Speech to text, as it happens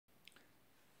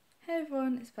Hey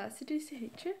everyone, it's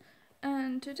Batterseadch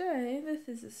and today this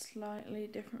is a slightly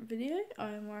different video.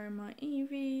 I am wearing my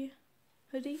Eevee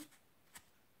hoodie.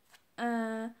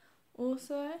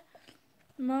 Also,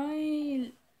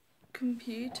 my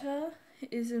computer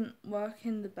isn't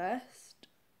working the best.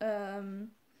 After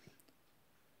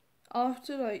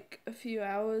like a few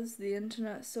hours, the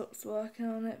internet stops working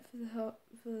on it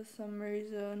for some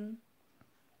reason.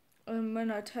 And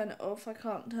when I turn it off, I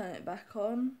can't turn it back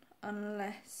on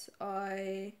unless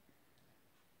I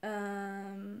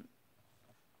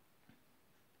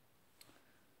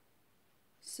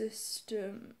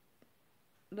system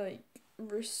like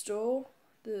restore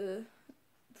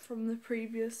from the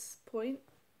previous point.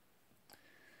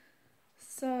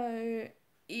 So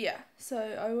yeah, so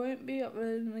I won't be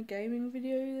uploading a gaming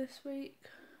video this week,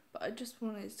 but I just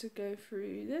wanted to go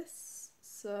through this.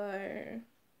 So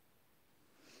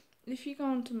if you go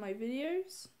onto my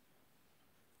videos,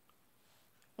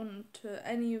 onto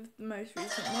any of the most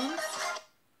recent ones,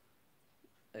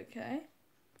 okay,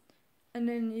 and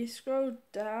then you scroll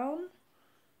down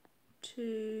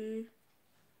to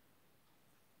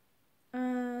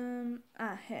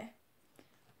here,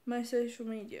 my social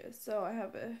media. So I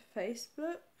have a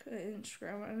Facebook, an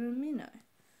Instagram and a Mino.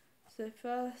 So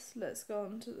first let's go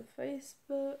on to the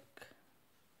Facebook.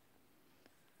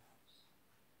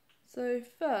 So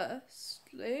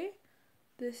firstly,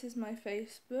 this is my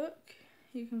Facebook.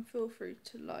 You can feel free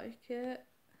to like it.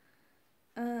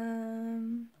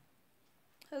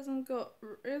 Hasn't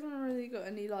really got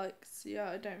any likes yet,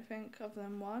 I don't think, other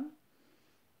than one.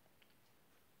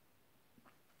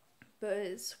 But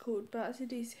it's called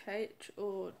Batterseadch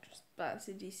or just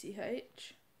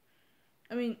Batterseadch.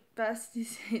 I mean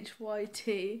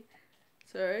Batterseadch,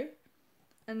 sorry.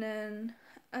 And then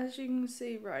as you can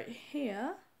see right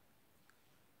here,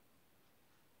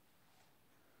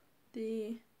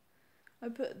 I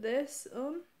put this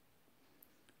on.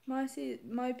 My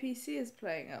PC is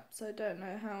playing up, so I don't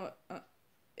know how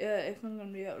if I'm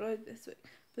going to be uploaded this week.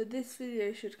 But this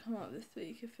video should come out this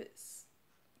week if it's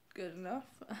good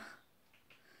enough.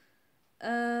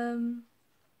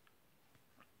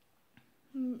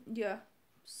 Yeah,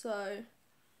 so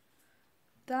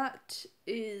that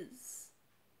is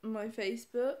my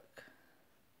Facebook.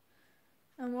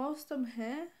 And whilst I'm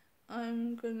here,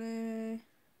 I'm gonna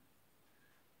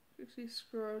quickly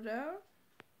scroll down.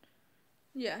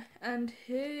 Yeah, and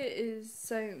here is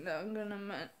something that I'm gonna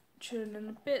mention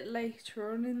a bit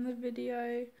later on in the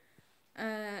video.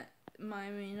 My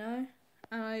Mino,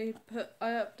 and I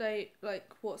update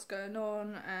like what's going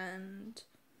on and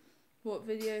what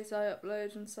videos I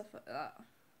upload and stuff like that.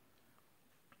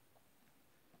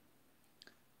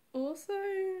 Also,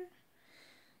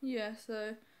 yeah,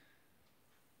 so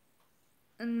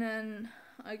and then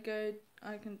I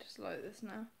can just like this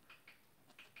now.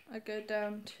 I go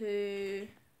down to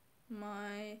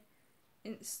my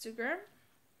Instagram,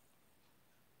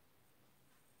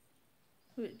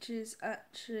 which is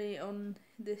actually on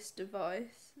this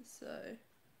device. So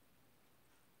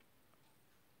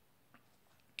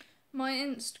my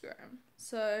Instagram.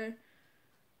 So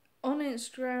on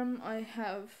Instagram I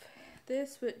have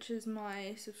this, which is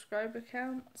my subscriber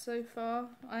count so far.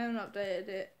 I haven't updated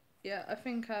it yet. I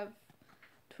think I have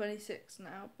 26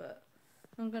 now, but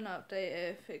I'm gonna update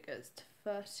it if it gets to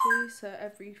 30, so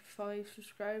every 5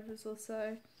 subscribers or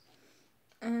so.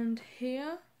 And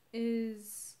here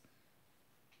is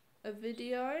a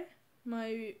video,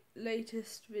 my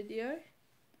latest video.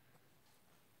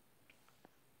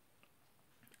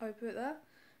 I put that,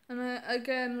 and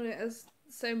again, as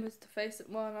same as the Facebook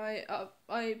one,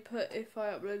 I put if I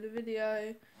upload a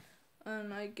video,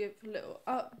 and I give little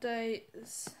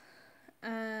updates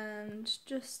and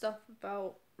just stuff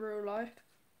about real life.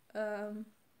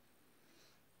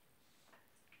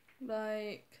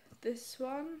 Like this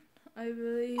one, I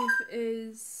believe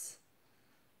is,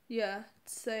 yeah,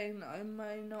 saying that I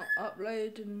may not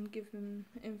upload and giving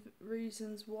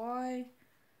reasons why.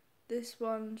 This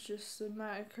one's just a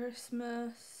Merry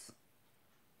Christmas.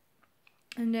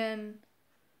 And then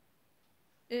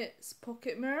it's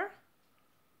Pocket Mirror.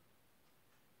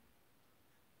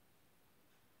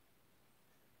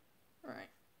 Right.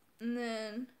 And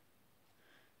then,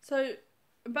 so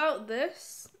about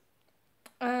this,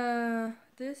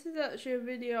 this is actually a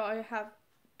video I have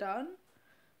done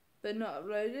but not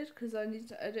uploaded because I need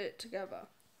to edit it together.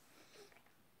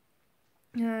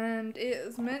 And it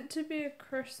is meant to be a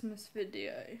Christmas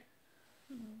video,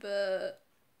 but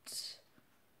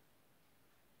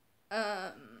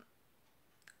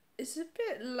it's a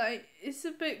bit late.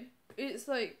 It's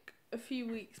like a few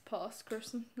weeks past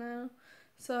Christmas now,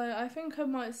 so I think I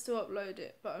might still upload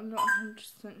it, but I'm not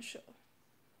 100% sure.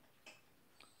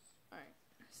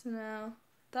 So now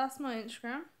that's my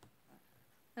Instagram.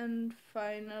 And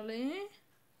finally,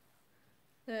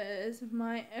 there's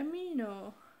my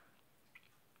amino.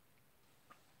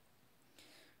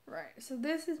 Right, so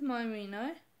this is my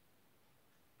amino.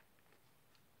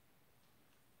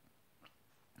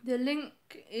 The link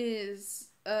is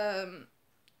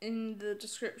in the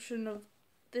description of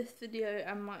this video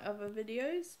and my other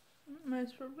videos,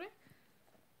 most probably.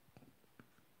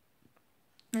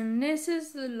 And this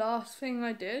is the last thing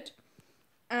I did.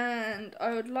 And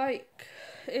I would like,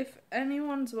 if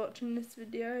anyone's watching this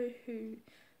video who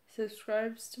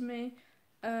subscribes to me,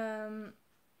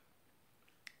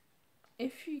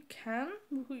 if you can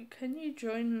you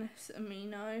join this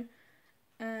amino?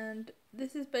 And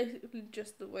this is basically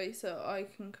just the way so I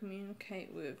can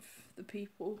communicate with the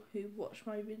people who watch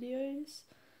my videos,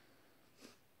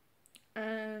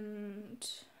 and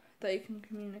they can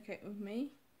communicate with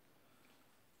me.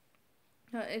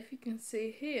 Now, if you can see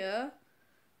here,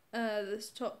 this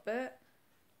top bit,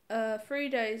 3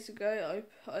 days ago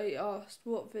I asked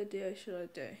what video should I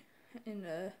do in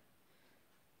a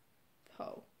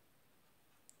poll,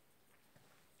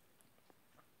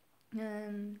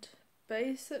 and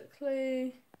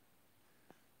basically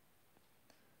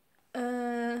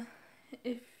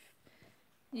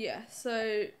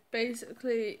so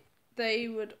basically they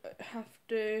would have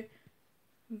to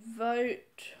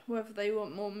vote whether they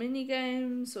want more mini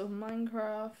games or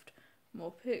Minecraft,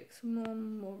 more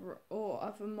Pixelmon, more or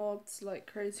other mods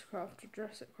like Crazycraft or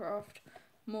Jurassic Craft,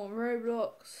 more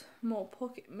Roblox, more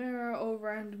Pocket Mirror or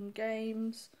random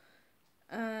games,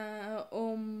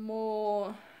 or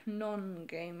more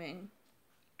non-gaming.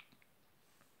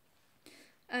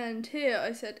 And here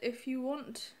I said, if you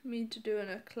want me to do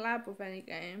a collab with any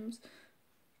games,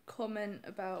 comment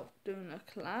about doing a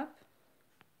collab.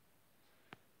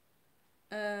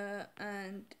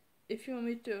 And if you want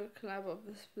me to do a collab of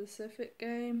a specific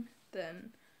game,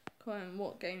 then comment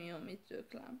what game you want me to do a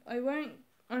collab.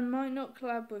 I might not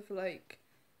collab with like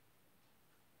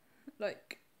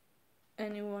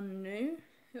anyone new.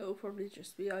 It'll probably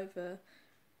just be either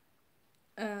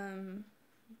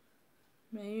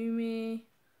Mayumi,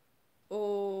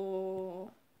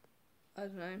 or I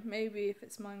don't know, maybe if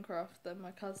it's Minecraft then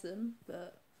my cousin,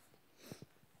 but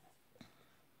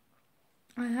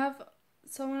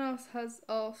someone else has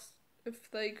asked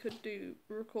if they could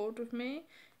record with me,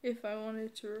 if I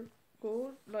wanted to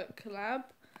record, like collab.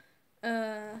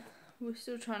 We're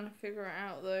still trying to figure it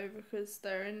out though, because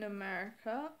they're in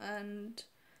America and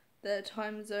their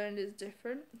time zone is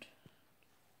different.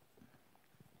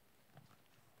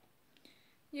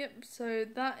 Yep, so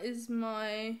that is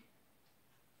my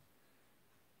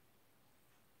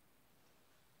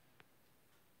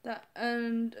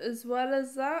and as well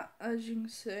as that, as you can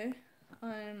see,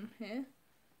 I am here.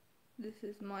 This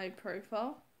is my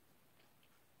profile.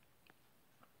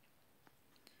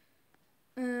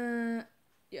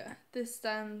 Yeah, this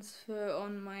stands for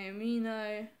on my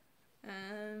amino,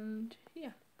 and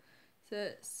yeah.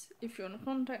 So if you want to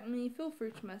contact me, feel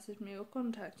free to message me or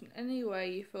contact in any way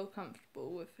you feel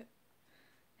comfortable with it.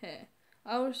 Here,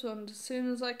 I'll respond as soon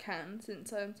as I can,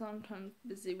 since I'm sometimes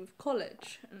busy with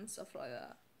college and stuff like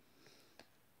that.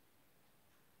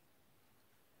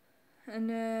 And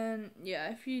then,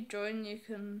 yeah, if you join, you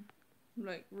can,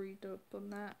 like, read up on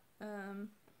that.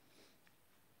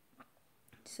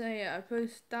 So, yeah, I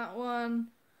posted that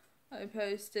one. I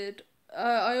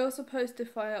also post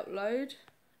if I upload,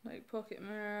 like, Pocket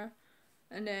Mirror.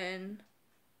 And then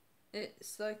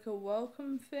it's, like, a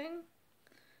welcome thing,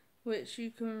 which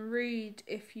you can read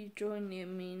if you join the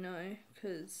amino,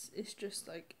 because it's just,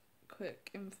 like, quick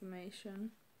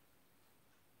information.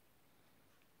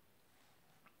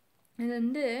 And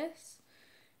then this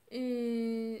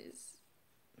is,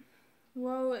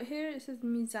 well, here it says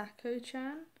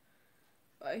Misako-chan,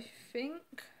 but I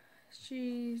think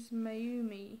she's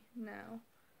Mayumi now.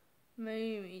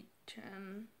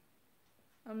 Mayumi-chan.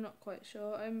 I'm not quite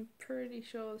sure. I'm pretty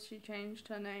sure she changed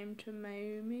her name to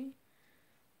Mayumi.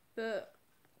 But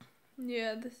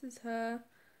yeah, this is her.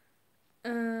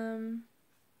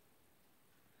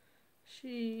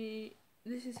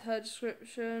 This is her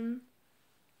description.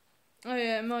 Oh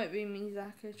yeah, it might be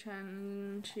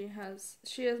Misako-chan. She has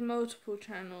multiple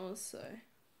channels, so.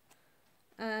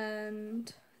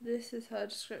 And this is her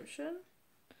description.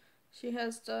 She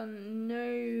has done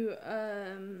no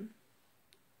and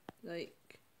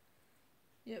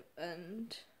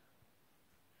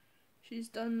she's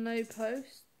done no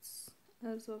posts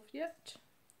as of yet.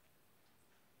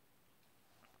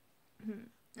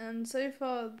 And so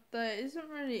far there isn't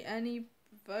really any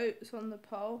votes on the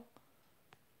poll.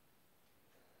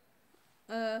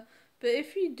 But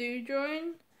if you do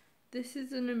join, this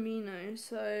is an amino,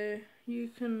 so you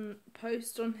can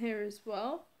post on here as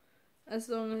well, as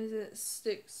long as it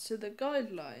sticks to the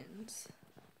guidelines.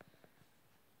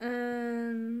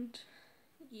 And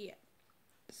yeah,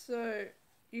 so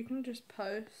you can just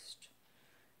post,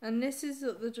 and this is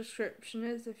what the description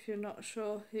is if you're not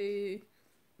sure if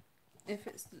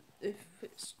it's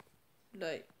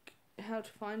like how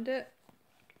to find it,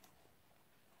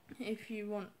 if you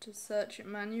want to search it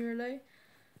manually.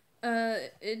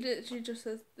 It literally just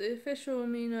says the official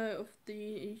amino of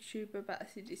the YouTuber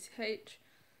Batterseadch,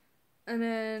 and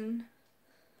then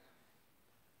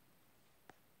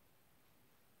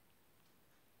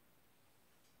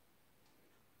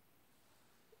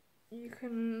you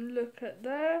can look at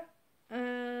there,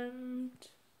 and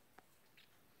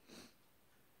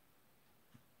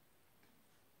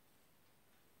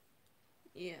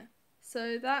yeah,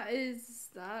 so that is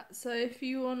that. So if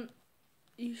you want,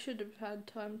 you should have had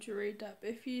time to read that, but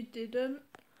if you didn't,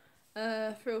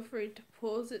 feel free to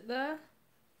pause it there.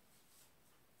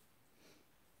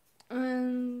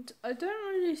 And I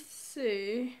don't really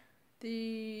see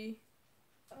the...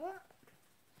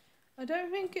 I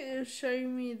don't think it will show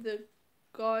me the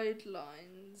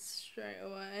guidelines straight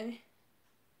away.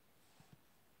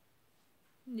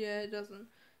 Yeah, it doesn't.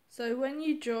 So when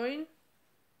you join,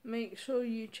 make sure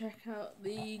you check out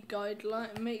the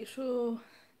guideline. Make sure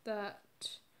that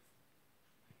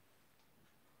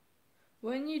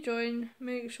when you join,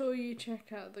 make sure you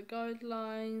check out the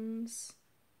guidelines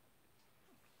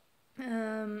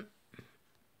and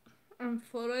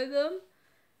follow them.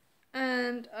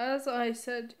 And as I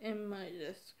said in my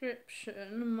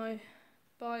description, my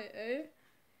bio,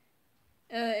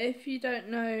 if you don't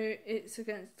know if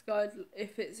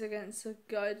it's against the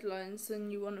guidelines and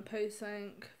you want to post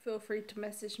something, feel free to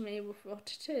message me with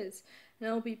what it is, and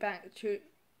I'll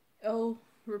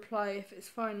reply if it's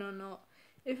fine or not.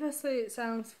 If I say it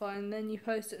sounds fine, then you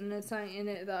post it and there's something in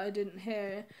it that I didn't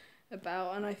hear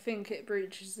about and I think it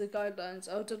breaches the guidelines,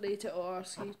 I'll delete it or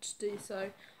ask you to do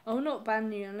so. I will not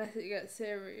ban you unless it gets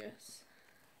serious.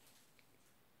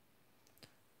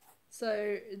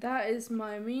 So that is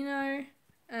my amino,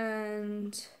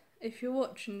 and if you're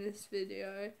watching this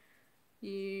video,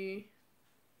 you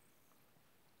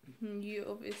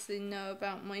obviously know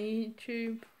about my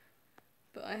YouTube,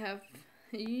 but I have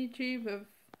a YouTube of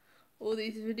all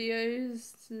these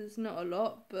videos. There's not a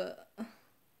lot, but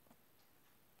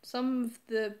some of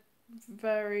the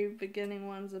very beginning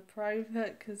ones are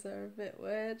private because they're a bit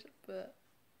weird, but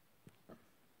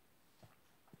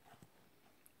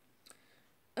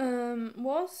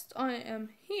whilst I am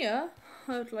here,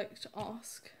 I would like to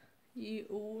ask you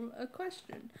all a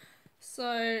question.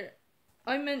 So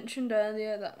I mentioned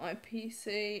earlier that my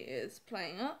PC is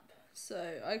playing up,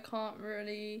 so I can't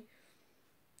really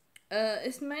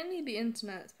it's mainly the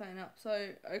internet that's playing up, so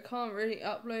I can't really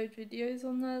upload videos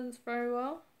on there very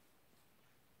well.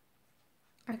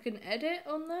 I can edit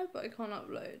on there, but I can't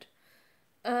upload.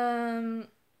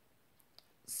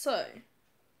 So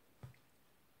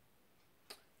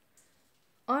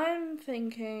I'm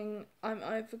thinking I'm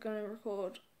either going to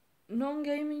record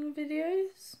non-gaming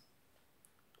videos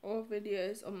or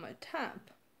videos on my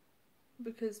tab,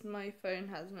 because my phone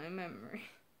has no memory.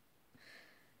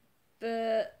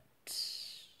 But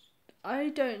I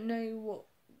don't know what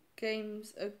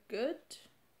games are good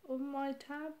on my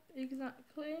tab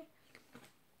exactly.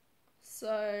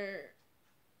 So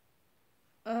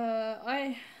at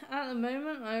the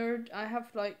moment I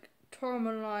have like Torum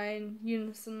Online,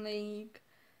 Unison League,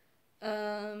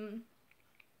 and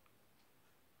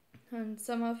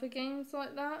some other games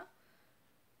like that,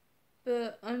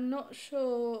 but I'm not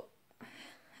sure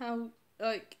how,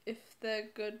 like, if they're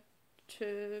good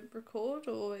to record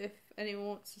or if anyone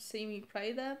wants to see me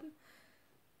play them,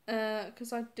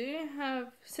 because I do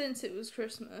have, since it was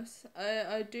Christmas,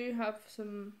 I do have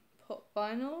some pop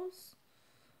vinyls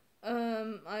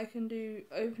I can do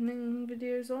opening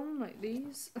videos on, like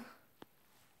these.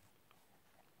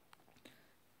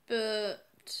 But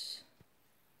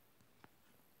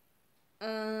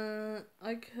I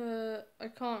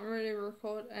can't really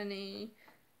record any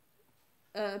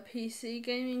PC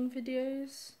gaming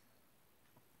videos.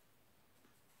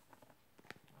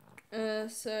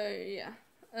 So yeah.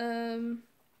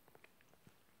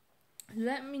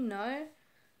 Let me know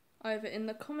either in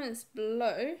the comments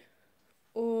below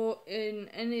or in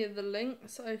any of the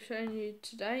links I've shown you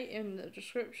today in the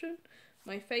description.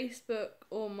 My Facebook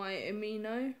or my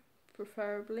amino,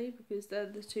 preferably, because they're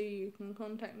the two you can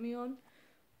contact me on.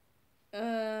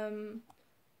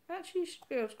 Actually, you should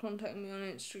be able to contact me on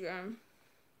Instagram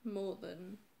more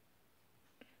than,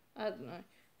 I don't know.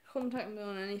 contact me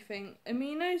on anything.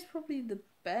 Amino is probably the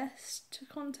best to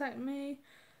contact me.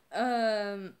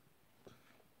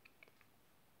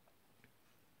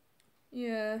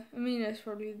 Yeah, Amino's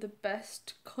probably the best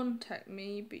to contact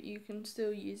me, but you can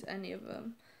still use any of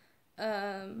them.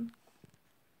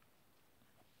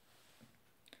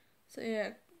 So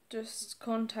yeah, just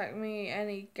contact me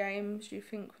any games you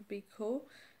think would be cool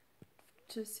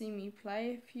to see me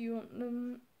play if you want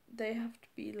them. They have to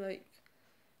be like,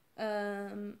 I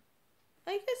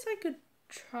guess I could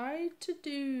try to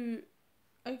do,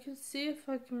 I could see if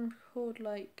I can record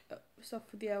like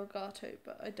stuff with the Elgato,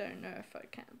 but I don't know if I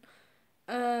can.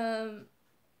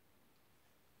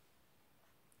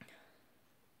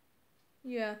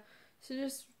 Yeah, so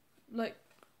just like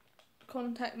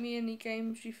contact me any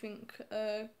games you think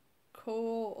are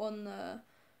cool on the,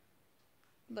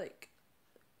 like,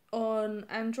 on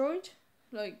Android,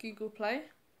 like Google Play.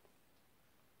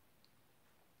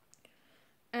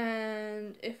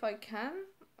 And if I can,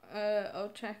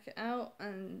 I'll check it out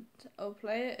and I'll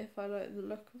play it if I like the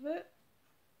look of it.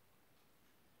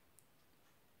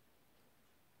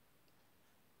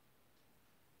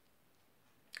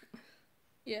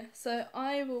 Yeah, so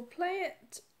I will play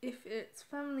it if it's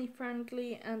family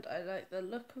friendly and I like the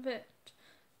look of it.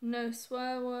 No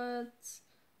swear words.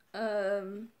 I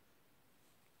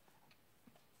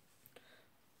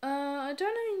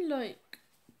don't know, like,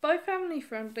 by family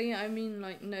friendly I mean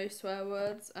like no swear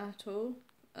words at all.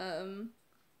 I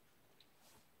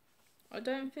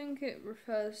don't think it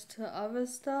refers to other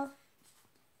stuff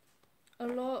a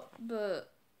lot,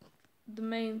 but the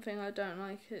main thing I don't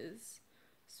like is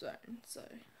swearing, so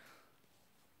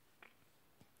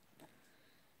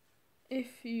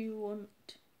if you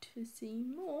want to see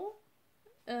more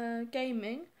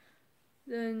gaming,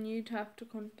 then you'd have to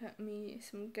contact me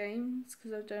some games,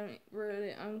 because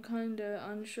I'm kind of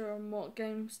unsure on what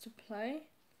games to play.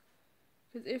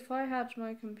 Because if I had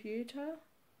my computer,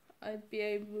 I'd be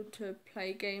able to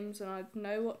play games and I'd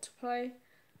know what to play.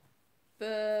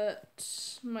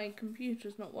 But my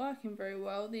computer's not working very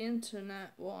well, the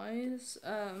internet wise,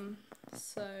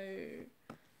 so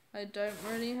I don't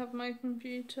really have my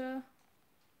computer.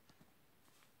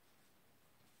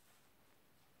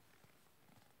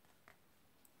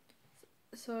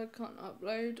 So I can't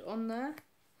upload on there.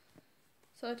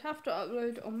 So I'd have to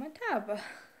upload on my tab.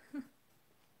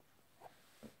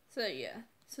 So yeah,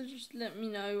 so just let me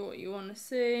know what you want to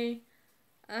see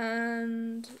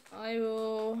and I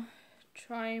will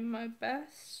try my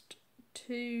best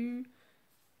to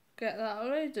get that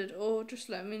uploaded, or just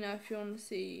let me know if you want to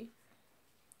see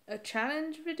a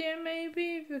challenge video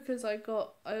maybe, because I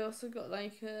also got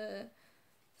like a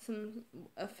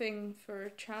thing for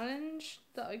a challenge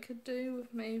that I could do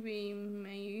with maybe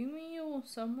Mayumi or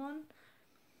someone.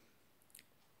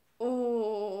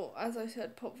 Or, as I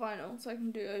said, pop vinyl, so I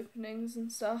can do openings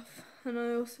and stuff. And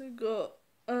I also got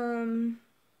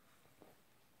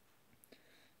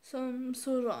some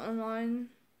sort of online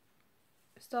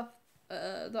stuff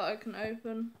that I can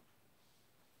open.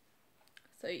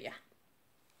 So yeah,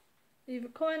 leave a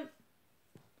comment,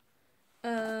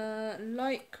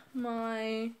 like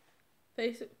my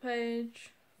Facebook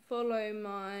page, follow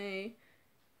my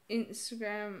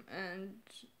Instagram, and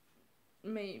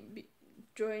maybe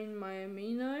join my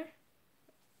Amino,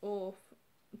 or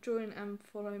join and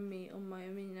follow me on my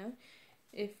Amino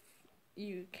if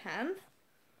you can,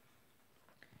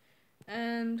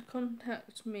 and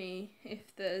contact me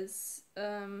if there's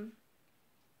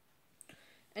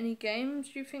any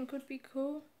games you think would be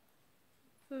cool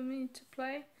for me to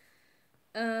play.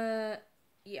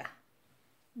 Yeah,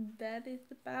 that is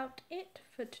about it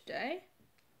for today.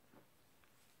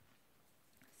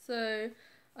 So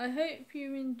I hope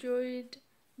you enjoyed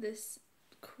this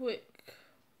quick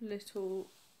little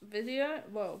video.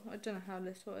 Well, I don't know how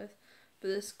little it is, but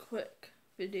this quick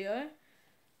video.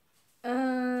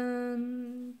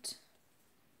 And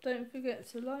don't forget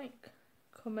to like,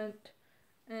 comment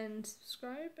and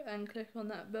subscribe, and click on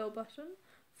that bell button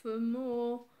for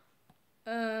more.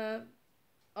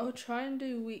 I'll try and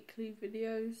do weekly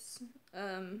videos,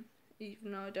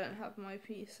 even though I don't have my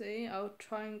PC. I'll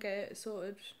try and get it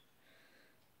sorted,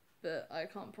 but I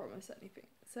can't promise anything.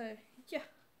 So yeah,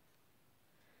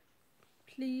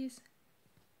 please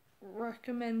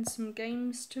recommend some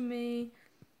games to me.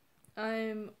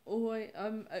 I'm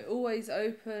always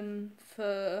open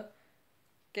for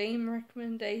game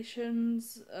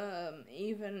recommendations,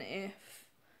 even if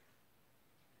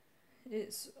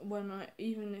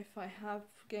I have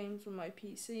games on my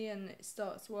PC and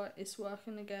it's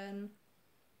working again.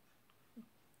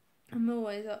 I'm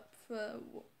always up for,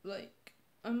 like,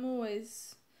 I'm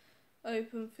always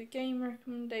open for game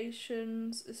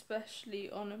recommendations, especially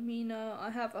on Amina.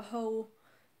 I have a whole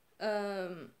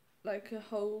like a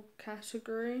whole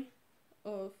category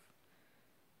of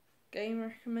game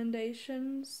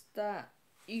recommendations that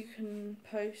you can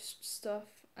post stuff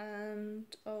and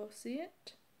I'll see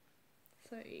it.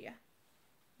 So yeah.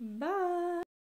 Bye.